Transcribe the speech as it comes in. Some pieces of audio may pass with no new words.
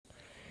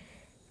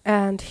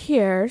And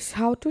here's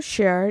how to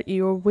share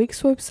your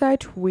Wix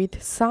website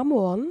with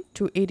someone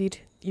to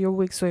edit your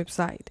Wix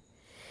website.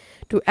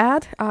 To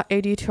add an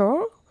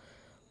editor,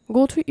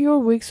 go to your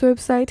Wix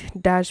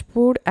website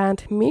dashboard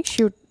and make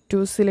sure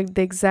to select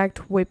the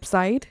exact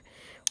website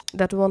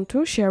that you want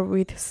to share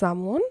with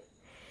someone.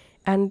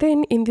 And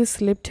then in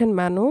this left-hand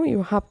menu,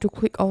 you have to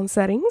click on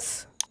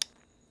settings.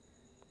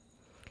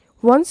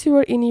 Once you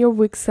are in your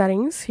Wix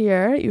settings,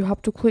 here you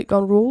have to click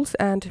on rules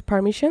and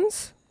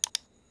permissions.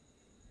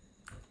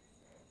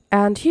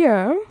 And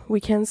here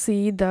we can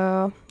see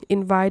the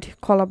invite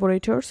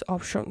collaborators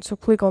option. So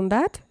click on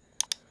that.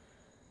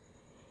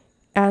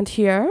 And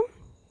here,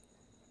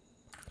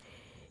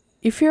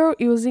 if you're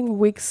using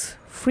Wix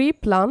free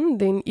plan,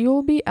 then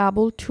you'll be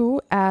able to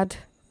add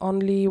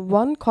only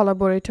one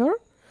collaborator.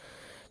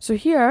 So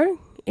here,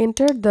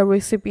 enter the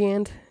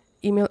recipient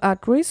email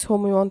address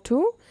whom you want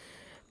to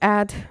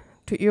add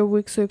to your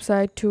Wix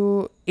website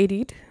to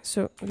edit.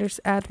 So let's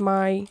add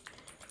my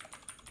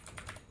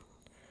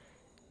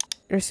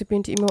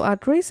recipient email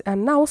address,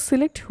 and now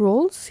select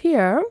roles.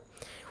 Here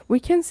we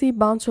can see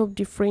bunch of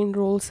different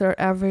roles are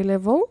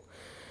available.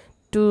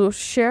 To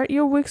share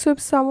your Wix with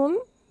someone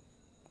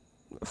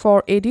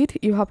for edit,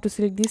 you have to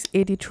select this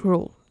edit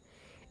role.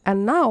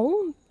 And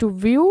now to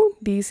view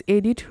this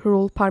edit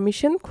role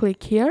permission,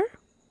 click here,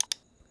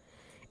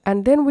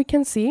 and then we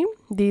can see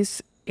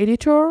this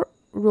editor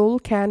role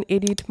can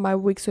edit my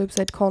Wix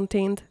website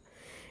content,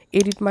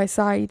 edit my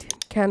site,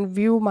 can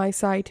view my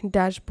site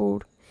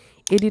dashboard,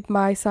 edit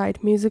my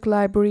site music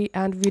library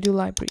and video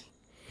library.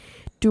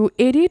 To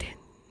edit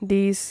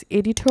this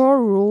editor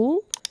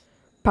role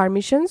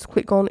permissions,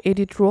 click on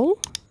edit role,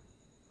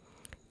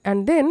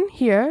 and then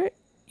here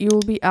you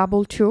will be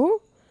able to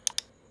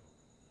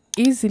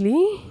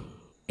easily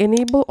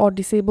enable or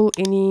disable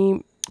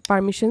any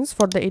permissions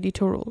for the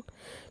editor role.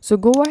 So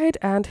go ahead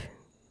and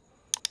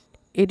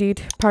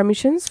edit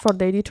permissions for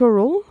the editor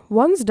role.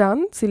 Once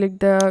done,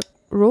 select the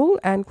role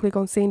and click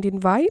on send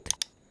invite.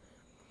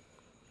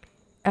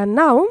 And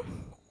now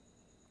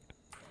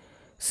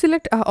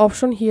select an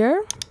option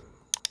here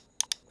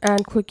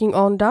and clicking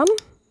on done,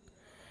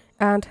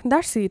 and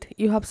that's it.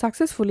 You have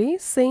successfully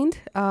sent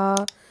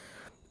an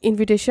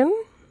invitation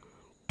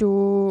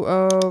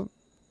to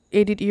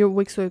edit your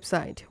Wix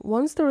website.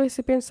 Once the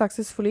recipient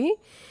successfully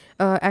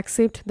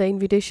accept the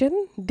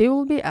invitation, they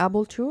will be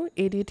able to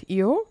edit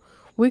your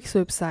Wix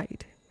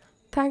website.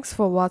 Thanks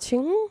for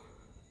watching.